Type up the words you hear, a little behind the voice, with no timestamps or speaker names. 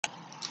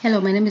Hello,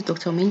 my name is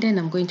Dr. Minde and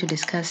I'm going to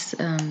discuss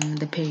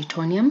the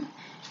peritoneum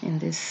in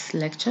this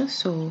lecture.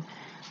 So,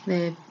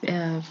 it's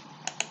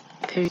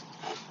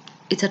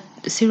a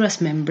serous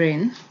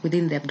membrane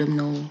within the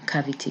abdominal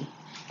cavity.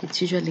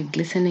 It's usually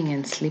glistening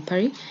and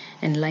slippery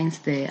and lines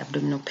the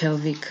abdominal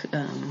pelvic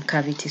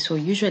cavity. So,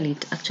 usually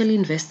it actually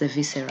invests the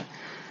viscera.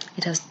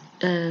 It has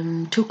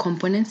two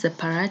components: the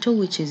parietal,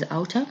 which is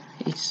outer,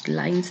 it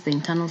lines the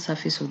internal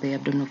surface of the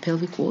abdominal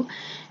pelvic wall,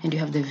 and you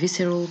have the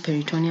visceral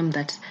peritoneum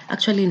that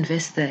actually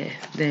invests the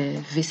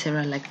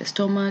viscera, like the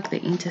stomach,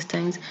 the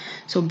intestines.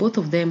 So both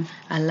of them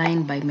are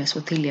lined by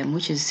mesothelium,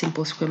 which is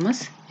simple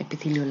squamous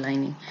epithelial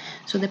lining.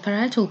 So the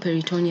parietal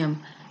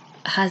peritoneum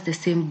has the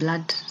same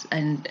blood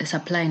and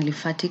supply and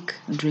lymphatic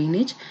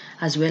drainage,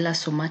 as well as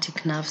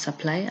somatic nerve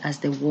supply as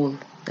the wall,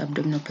 the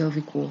abdominal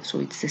pelvic wall.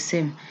 So it's the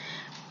same.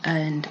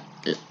 And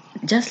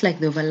just like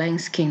the overlying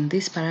skin,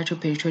 this parietal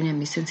peritoneum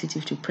is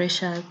sensitive to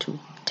pressure, to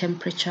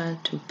temperature,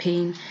 to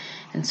pain,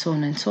 and so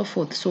on and so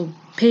forth. So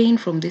pain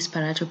from this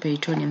parietal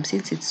peritoneum,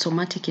 since it's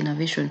somatic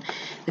innervation,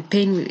 the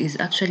pain is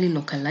actually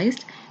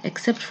localized,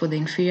 except for the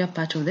inferior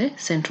part of the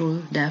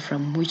central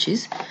diaphragm, which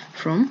is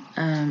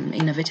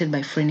innervated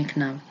by phrenic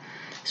nerve.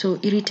 So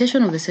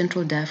irritation of the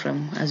central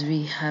diaphragm, as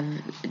we have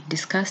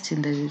discussed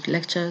in the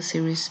lecture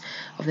series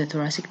of the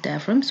thoracic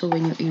diaphragm. So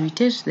when you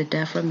irritate the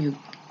diaphragm, you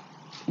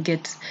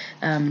get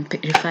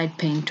referred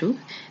pain to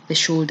the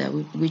shoulder,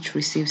 which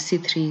receives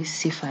C3,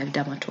 C5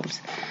 dermatomes.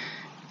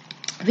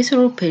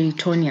 Visceral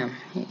peritoneum,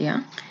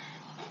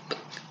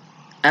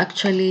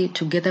 actually,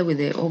 together with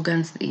the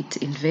organs it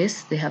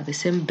invests, they have the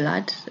same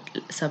blood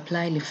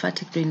supply,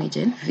 lymphatic drainage,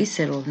 and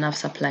visceral nerve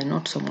supply,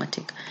 not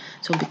somatic.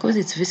 So because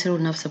it's visceral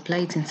nerve supply,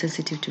 it's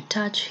insensitive to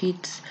touch,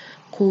 heat,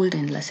 cold,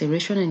 and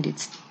laceration, and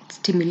it's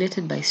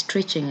stimulated by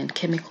stretching and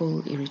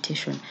chemical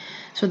irritation.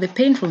 So the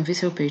pain from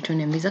visceral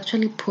peritoneum is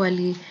actually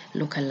poorly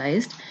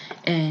localized,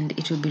 and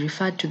it will be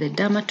referred to the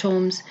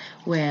dermatomes,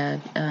 where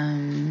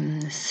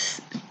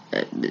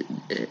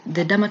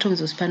the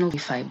dermatomes of spinal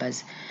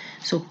fibers.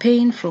 So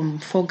pain from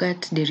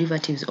foregut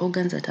derivatives,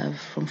 organs that are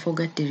from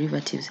foregut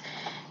derivatives,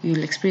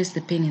 you'll experience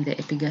the pain in the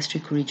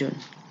epigastric region.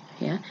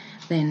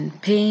 Then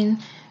pain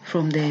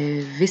from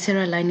the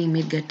visceral lining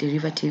midgut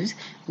derivatives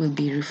will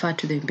be referred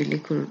to the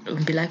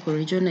umbilical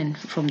region, and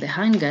from the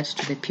hindgut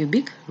to the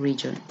pubic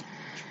region.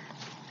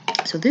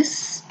 So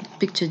this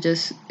picture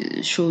just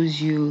shows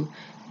you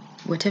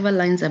whatever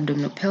lines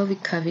abdominal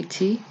pelvic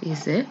cavity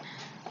is the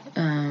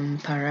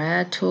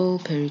parietal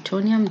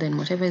peritoneum, then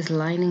whatever is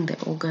lining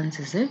the organs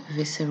is the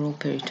visceral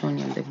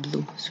peritoneum, the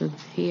blue. So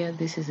here,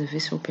 this is the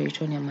visceral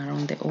peritoneum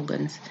around the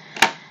organs.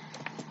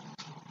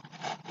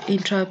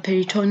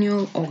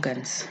 Intraperitoneal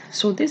organs.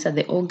 So these are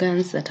the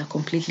organs that are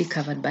completely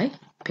covered by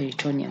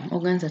peritoneum,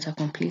 organs that are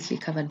completely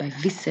covered by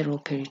visceral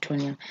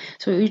peritoneum.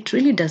 So it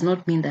really does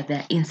not mean that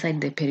they're inside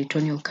the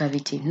peritoneal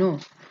cavity. No.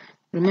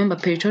 Remember,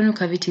 peritoneal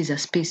cavity is a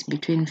space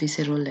between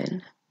visceral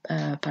and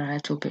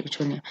parietal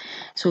peritoneum.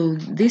 So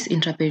these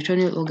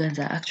intraperitoneal organs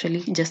are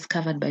actually just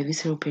covered by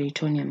visceral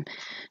peritoneum.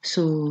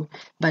 So,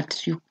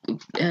 but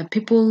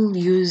people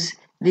use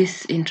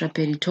this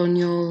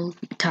intraperitoneal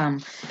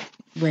term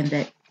when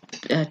they're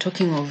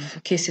talking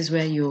of cases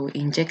where you're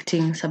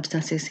injecting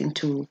substances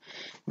into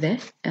the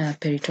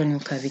peritoneal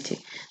cavity.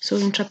 So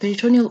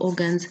intraperitoneal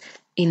organs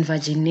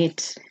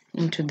invaginate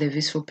into the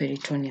visceral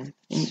peritoneum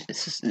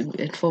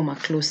and form a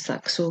closed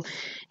sac. So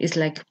it's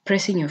like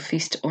pressing your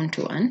fist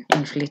onto an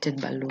inflated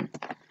balloon.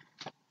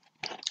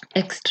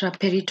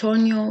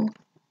 Extraperitoneal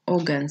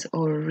organs,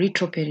 or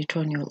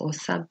retroperitoneal or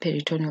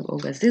subperitoneal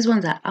organs, these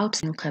ones are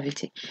outside the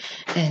cavity,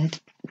 and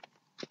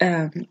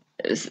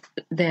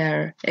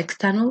they're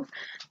external,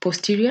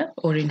 posterior,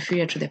 or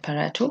inferior to the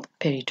parietal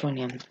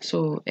peritoneum.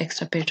 So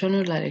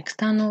extraperitoneal are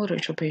external,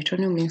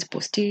 retroperitoneal means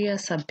posterior,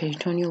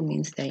 subperitoneal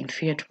means they're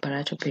inferior to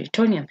parietal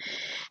peritoneum,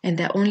 and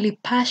they're only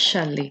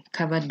partially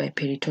covered by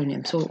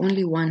peritoneum, so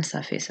only one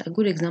surface. A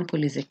good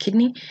example is the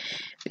kidney.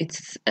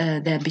 It's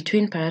they're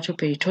between parietal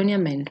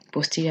peritoneum and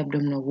posterior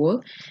abdominal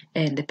wall,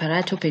 and the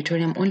parietal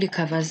peritoneum only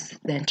covers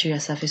the anterior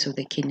surface of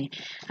the kidney.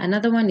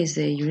 Another one is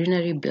the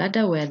urinary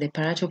bladder, where the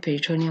parietal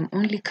peritoneum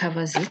only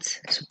covers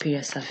its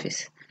superior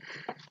surface.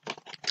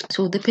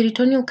 So the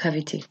peritoneal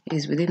cavity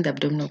is within the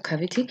abdominal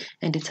cavity,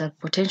 and it's a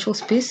potential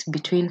space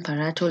between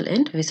parietal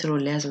and visceral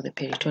layers of the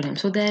peritoneum.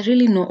 So there are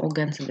really no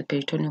organs in the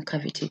peritoneal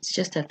cavity. It's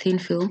just a thin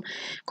film,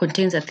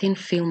 contains a thin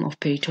film of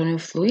peritoneal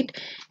fluid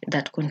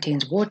that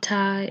contains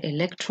water,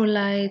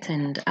 electrolytes,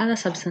 and other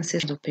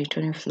substances of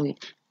peritoneal fluid.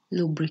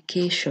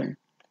 Lubrication.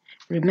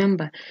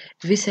 Remember,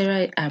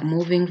 viscera are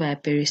moving via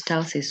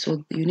peristalsis,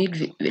 so you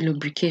need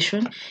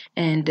lubrication.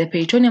 And the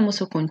peritoneum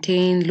also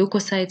contains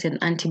leukocytes and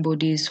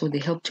antibodies, so they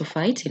help to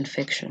fight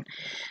infection.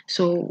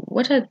 So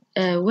where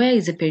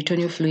is the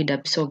peritoneal fluid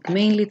absorbed?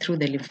 Mainly through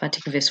the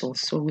lymphatic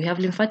vessels. So we have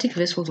lymphatic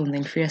vessels on the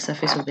inferior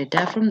surface of the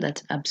diaphragm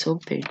that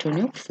absorb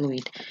peritoneal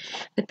fluid.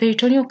 The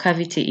peritoneal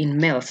cavity in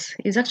males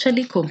is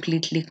actually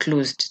completely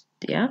closed.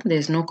 Yeah,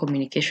 there's no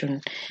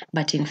communication.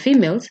 But in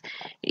females,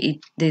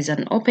 there's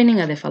an opening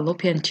at the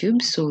fallopian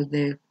tubes, so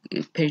the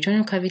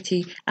peritoneal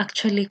cavity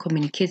actually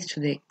communicates to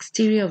the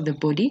exterior of the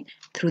body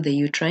through the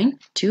uterine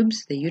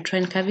tubes, the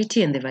uterine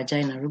cavity, and the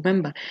vagina.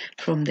 Remember,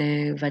 from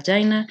the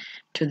vagina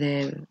to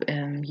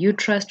the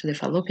uterus to the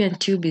fallopian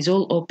tube is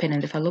all open,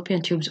 and the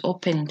fallopian tubes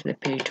open into the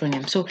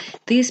peritoneum. So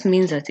this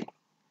means that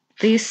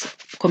this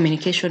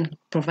communication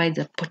provides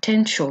a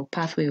potential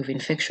pathway of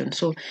infection.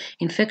 So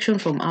infection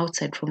from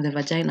outside, from the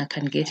vagina,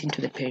 can get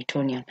into the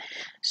peritoneum.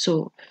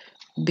 So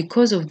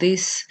because of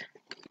this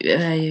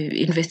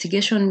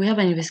investigation, we have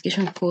an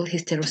investigation called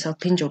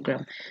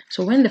hysterosalpingogram.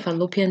 So when the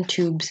fallopian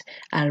tubes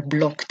are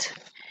blocked,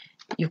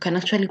 you can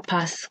actually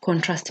pass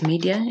contrast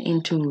media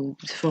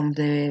from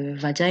the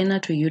vagina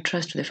to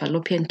uterus to the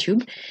fallopian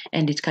tube,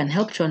 and it can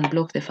help to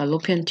unblock the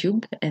fallopian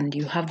tube, and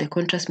you have the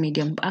contrast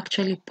medium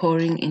actually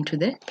pouring into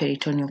the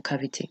peritoneal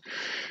cavity.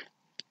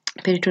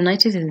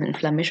 Peritonitis is an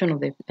inflammation of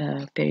the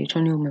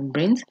peritoneal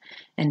membranes,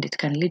 and it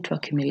can lead to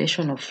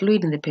accumulation of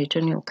fluid in the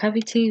peritoneal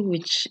cavity,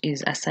 which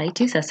is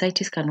ascites.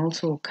 Ascites can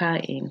also occur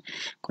in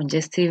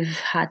congestive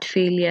heart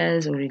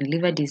failures or in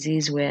liver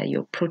disease where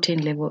your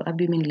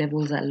albumin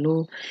levels are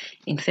low.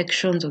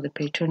 Infections of the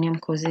peritoneum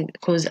cause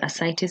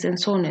ascites, and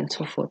so on and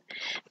so forth.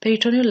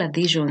 Peritoneal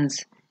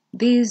adhesions,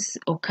 these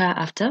occur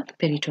after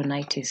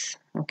peritonitis,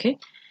 okay?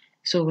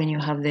 So when you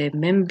have the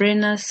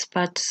membranous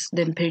parts,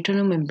 the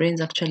peritoneal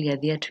membranes actually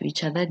adhere to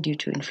each other due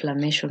to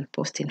inflammation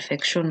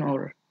post-infection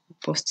or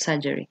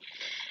post-surgery.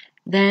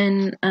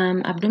 Then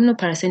abdominal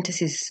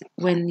paracentesis,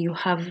 when you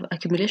have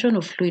accumulation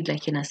of fluid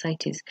like in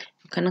ascites,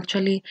 you can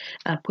actually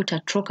put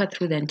a trocar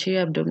through the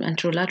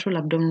anterolateral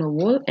abdominal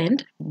wall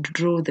and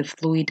draw the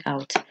fluid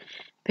out.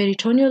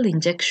 Peritoneal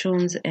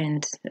injections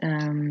and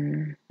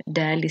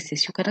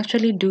dialysis. You can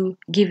actually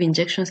give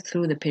injections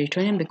through the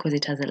peritoneum because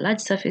it has a large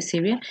surface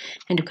area,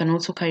 and you can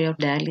also carry out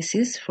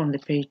dialysis from the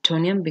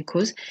peritoneum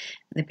because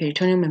the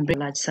peritoneum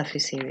membrane has a large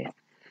surface area.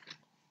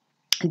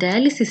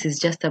 Dialysis is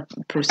just a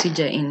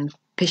procedure in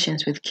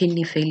patients with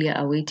kidney failure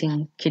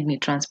awaiting kidney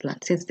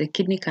transplant. Since the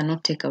kidney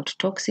cannot take out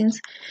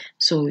toxins,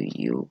 so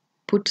you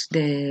put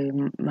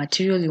the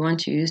material you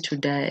want to use to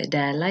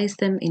dialyze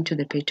them into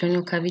the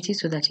peritoneal cavity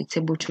so that it's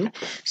able to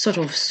sort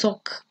of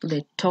soak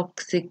the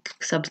toxic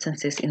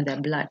substances in the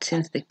blood,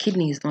 since the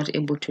kidney is not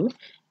able to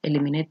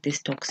eliminate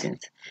these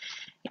toxins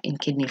in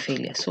kidney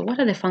failure. So what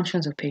are the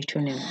functions of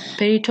peritoneum?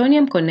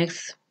 Peritoneum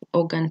connects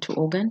organ to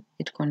organ.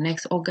 It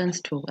connects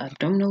organs to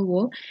abdominal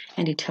wall,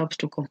 and it helps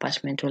to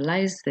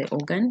compartmentalize the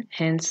organ.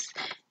 Hence,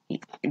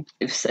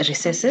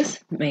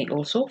 recesses may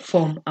also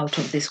form out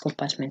of this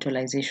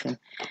compartmentalization.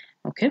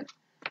 Okay.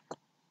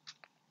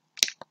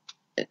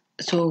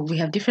 So we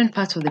have different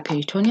parts of the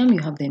peritoneum. You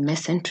have the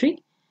mesentery.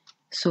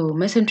 So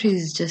mesentery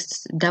is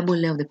just double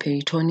layer of the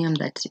peritoneum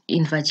that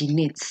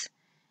invaginates.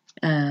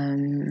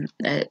 When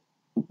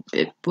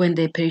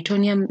the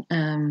peritoneum,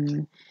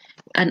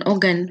 an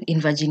organ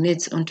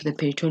invaginates onto the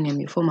peritoneum,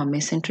 you form a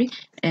mesentery,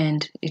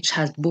 and it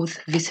has both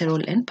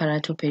visceral and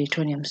parietal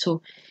peritoneum.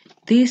 So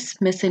this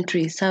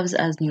mesentery serves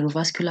as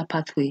neurovascular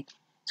pathway.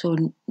 So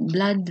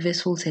blood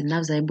vessels and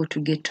nerves are able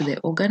to get to the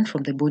organ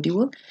from the body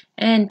wall,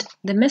 and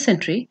the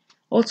mesentery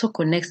also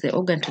connects the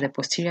organ to the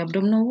posterior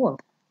abdominal wall.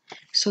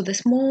 So the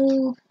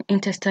small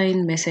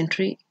intestine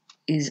mesentery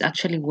is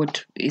actually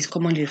what is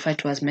commonly referred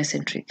to as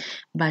mesentery,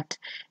 but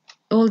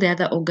all the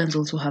other organs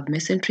also have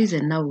mesenteries,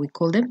 and now we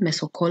call them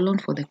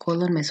mesocolon for the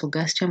colon,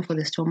 mesogastrium for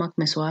the stomach,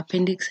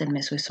 mesoappendix, and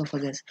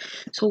mesoesophagus.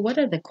 So what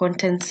are the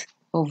contents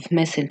of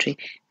mesentery?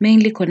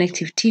 Mainly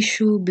connective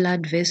tissue,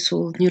 blood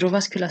vessels,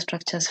 neurovascular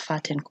structures,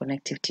 fat, and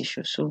connective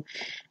tissue. So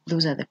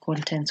those are the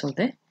contents of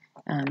the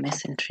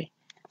mesentery.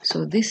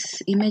 So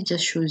this image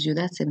just shows you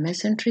that's a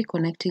mesentery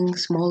connecting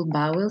small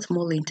bowel,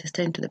 small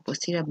intestine to the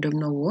posterior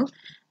abdominal wall.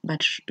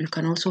 But you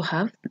can also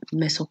have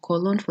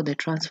mesocolon for the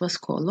transverse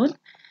colon.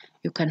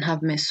 You can have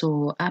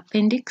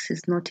mesoappendix,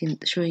 it's not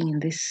showing in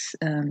this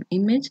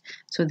image.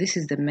 So this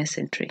is the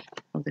mesentery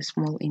of the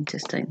small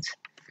intestines.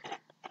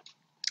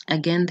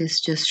 Again,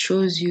 this just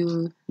shows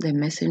you the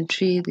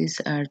mesentery.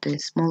 These are the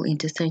small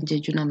intestine,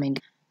 jejunum,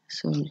 and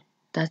so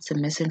that's the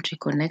mesentery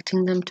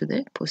connecting them to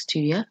the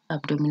posterior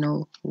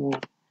abdominal wall.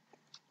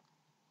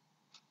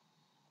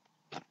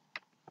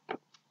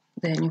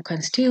 Then you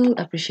can still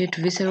appreciate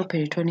visceral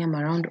peritoneum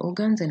around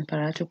organs and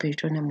parietal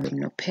peritoneum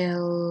within the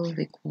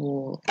pelvic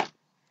wall.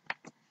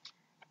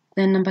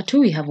 Then number 2,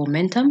 we have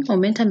omentum.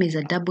 Omentum is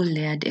a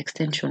double-layered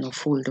extension or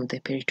fold of the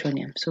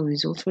peritoneum. So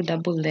it's also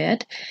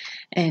double-layered,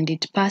 and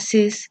it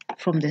passes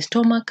from the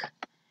stomach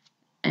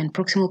and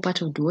proximal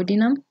part of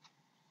duodenum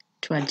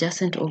to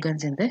adjacent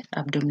organs in the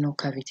abdominal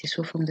cavity.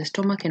 So from the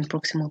stomach and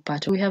proximal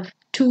part, we have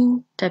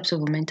 2 types of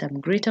omentum,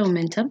 greater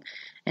omentum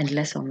and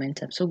lesser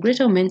omentum. So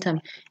greater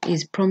omentum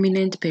is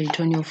prominent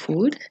peritoneal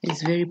fold.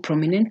 It's very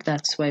prominent,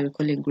 that's why we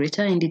call it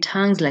greater, and it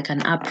hangs like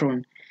an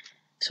apron.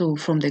 So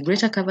from the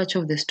greater curvature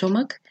of the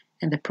stomach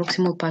and the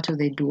proximal part of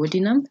the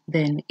duodenum,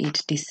 then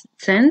it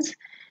descends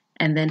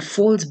and then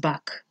folds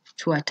back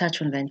to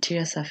attach on the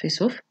anterior surface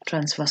of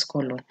transverse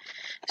colon.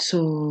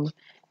 So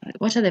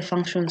what are the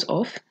functions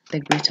of the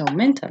greater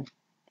omentum?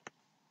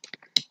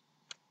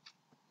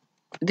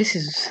 This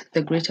is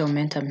the greater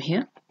omentum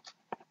here.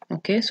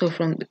 Okay, so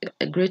from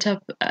a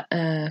greater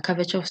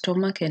curvature of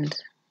stomach and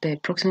the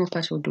proximal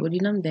part of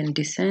duodenum, then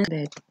descend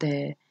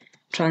the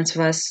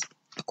transverse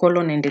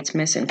colon and its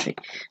mesentery.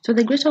 So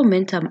the greater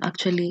omentum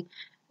actually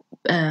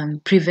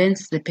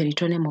prevents the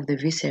peritoneum of the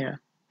viscera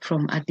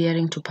from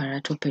adhering to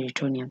parietal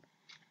peritoneum.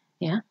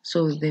 Yeah,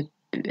 so the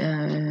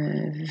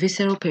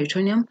visceral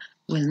peritoneum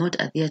will not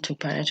adhere to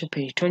parietal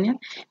peritoneum.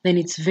 Then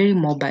it's very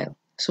mobile,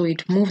 so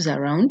it moves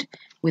around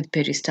with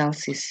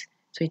peristalsis.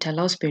 So it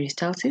allows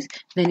peristalsis.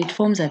 Then it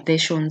forms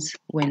adhesions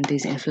when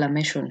there's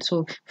inflammation.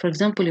 So, for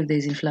example, if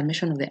there's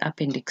inflammation of the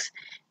appendix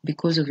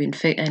because of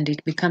and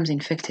it becomes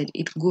infected,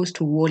 it goes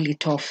to wall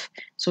it off.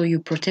 So you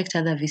protect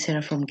other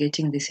viscera from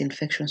getting this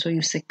infection. So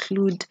you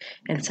seclude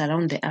and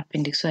surround the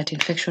appendix so that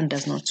infection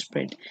does not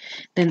spread.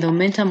 Then the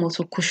omentum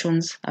also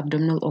cushions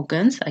abdominal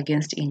organs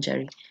against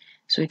injury.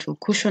 So it will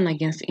cushion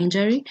against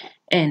injury,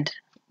 and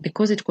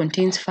because it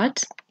contains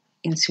fat,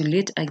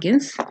 insulate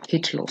against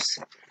heat loss.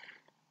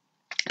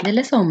 The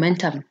lesser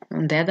omentum,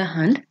 on the other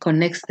hand,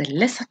 connects the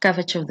lesser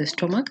curvature of the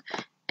stomach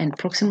and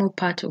proximal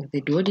part of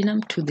the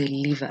duodenum to the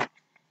liver.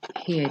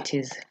 Here it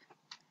is.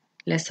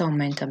 Lesser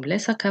omentum,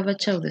 lesser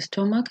curvature of the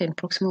stomach and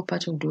proximal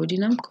part of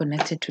duodenum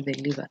connected to the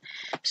liver.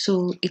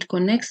 So it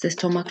connects the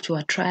stomach to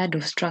a triad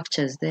of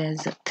structures.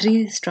 There's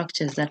 3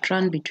 structures that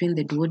run between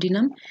the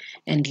duodenum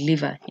and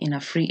liver in a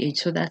free edge.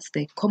 So that's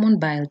the common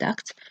bile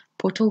duct,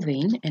 portal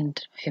vein,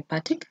 and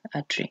hepatic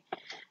artery.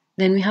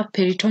 Then we have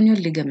peritoneal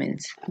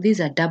ligaments. These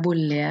are double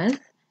layers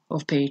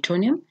of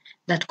peritoneum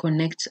that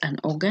connects an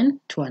organ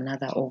to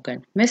another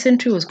organ.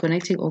 Mesentery was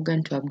connecting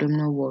organ to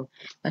abdominal wall,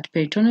 but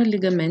peritoneal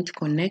ligament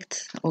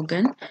connects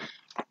organ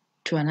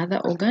to another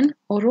organ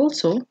or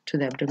also to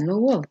the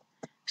abdominal wall.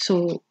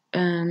 So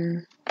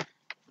the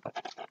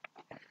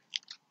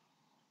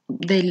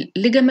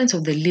ligaments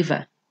of the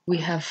liver, we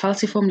have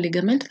falciform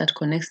ligament that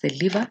connects the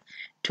liver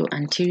to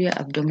anterior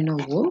abdominal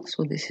wall.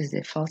 So this is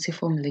the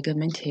falciform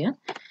ligament here.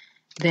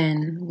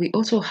 Then we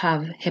also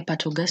have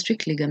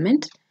hepatogastric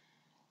ligament,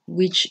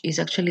 which is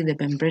actually the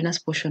membranous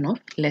portion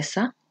of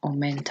lesser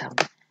omentum.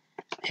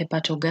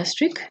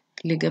 Hepatogastric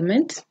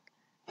ligament.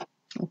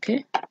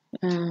 Okay.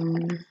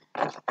 Let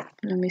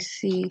me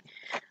see.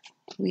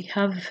 We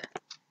have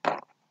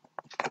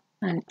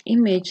an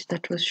image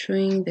that was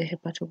showing the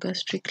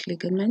hepatogastric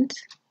ligament.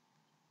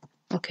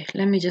 Okay,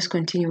 let me just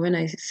continue. When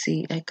I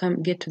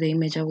can't get to the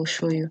image, I will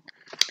show you.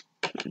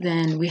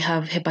 Then we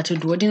have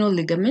hepatoduodenal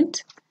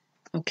ligament.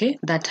 Okay,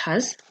 that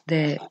has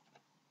the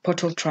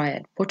portal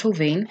triad, portal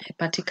vein,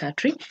 hepatic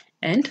artery,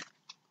 and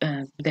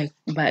the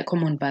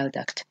common bile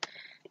duct.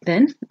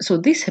 Then, so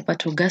this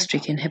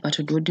hepatogastric and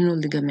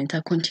hepatoduodenal ligament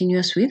are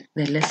continuous with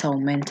the lesser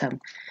omentum.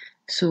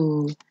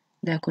 So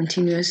they are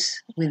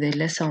continuous with the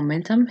lesser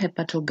omentum,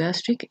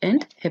 hepatogastric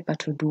and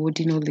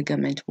hepatoduodenal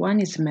ligament. One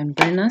is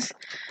membranous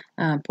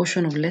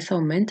portion of lesser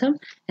omentum,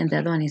 and the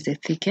other one is the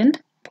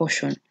thickened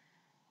portion.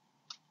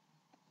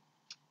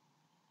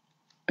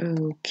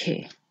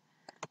 Okay.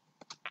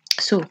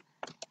 So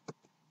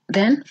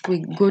then we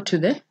go to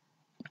the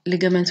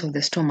ligaments of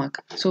the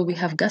stomach. So we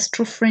have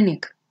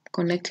gastrophrenic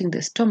connecting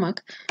the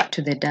stomach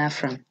to the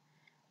diaphragm.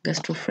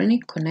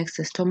 Gastrophrenic connects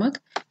the stomach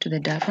to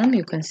the diaphragm.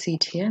 You can see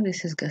it here.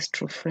 This is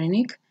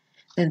gastrophrenic.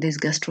 Then there's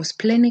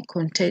gastrosplenic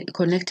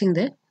connecting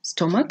the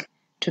stomach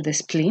to the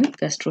spleen,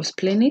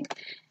 gastrosplenic.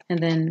 And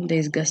then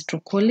there's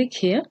gastrocolic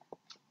here,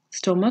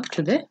 stomach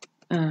to the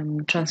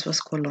transverse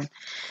colon.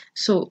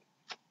 So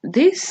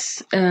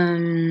this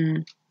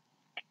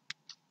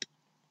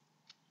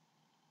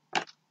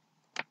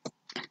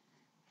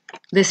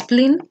the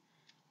spleen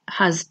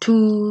has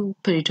 2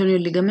 peritoneal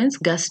ligaments,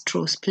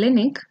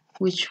 gastrosplenic,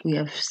 which we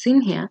have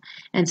seen here,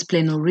 and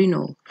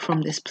splenorenal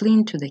from the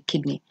spleen to the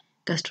kidney.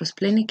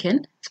 Gastrosplenic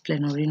and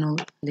splenorenal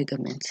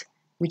ligaments,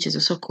 which is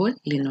also called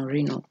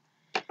linorenal.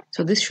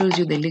 So this shows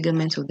you the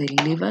ligaments of the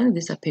liver.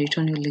 These are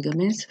peritoneal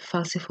ligaments,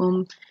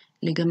 falciform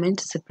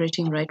ligament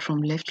separating right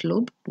from left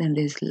lobe. Then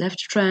there's left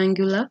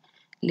triangular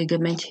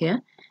ligament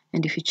here.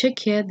 And if you check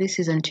here, this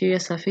is anterior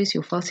surface,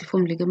 your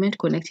falciform ligament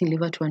connecting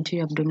liver to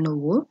anterior abdominal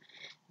wall.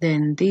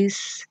 Then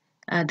these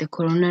are the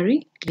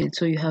coronary.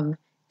 So you have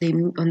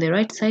on the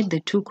right side, the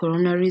 2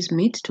 coronaries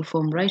meet to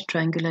form right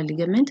triangular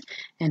ligament.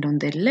 And on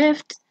the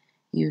left,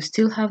 you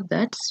still have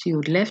that,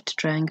 your left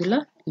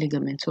triangular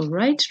ligament. So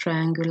right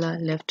triangular,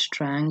 left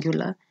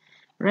triangular,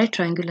 right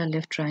triangular,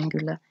 left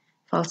triangular,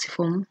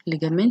 falciform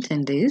ligament,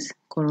 and there is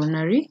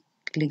coronary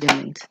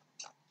ligament.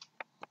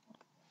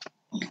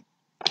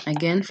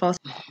 Again,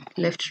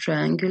 left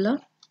triangular,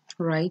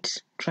 right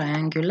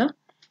triangular.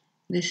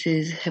 This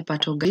is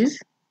hepatogastric,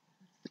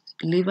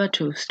 liver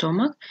to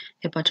stomach,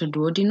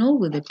 hepatoduodenal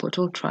with the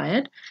portal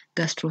triad,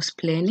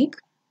 gastrosplenic,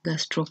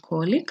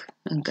 gastrocolic,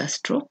 and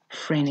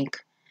gastrophrenic.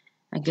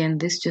 Again,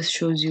 this just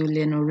shows you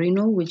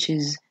linorenal, which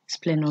is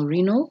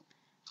splenorenal.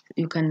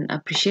 You can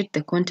appreciate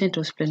the content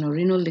of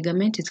splenorenal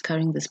ligament. It's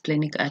carrying the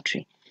splenic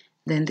artery.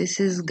 Then this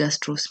is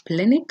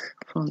gastrosplenic,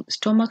 from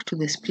stomach to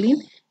the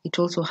spleen. It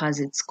also has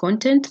its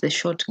content, the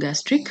short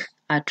gastric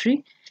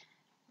artery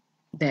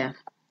there.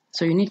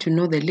 So you need to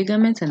know the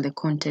ligaments and the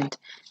content.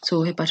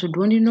 So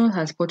hepatoduodenal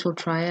has portal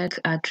triad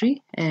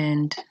artery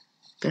and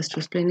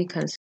gastrosplenic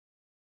has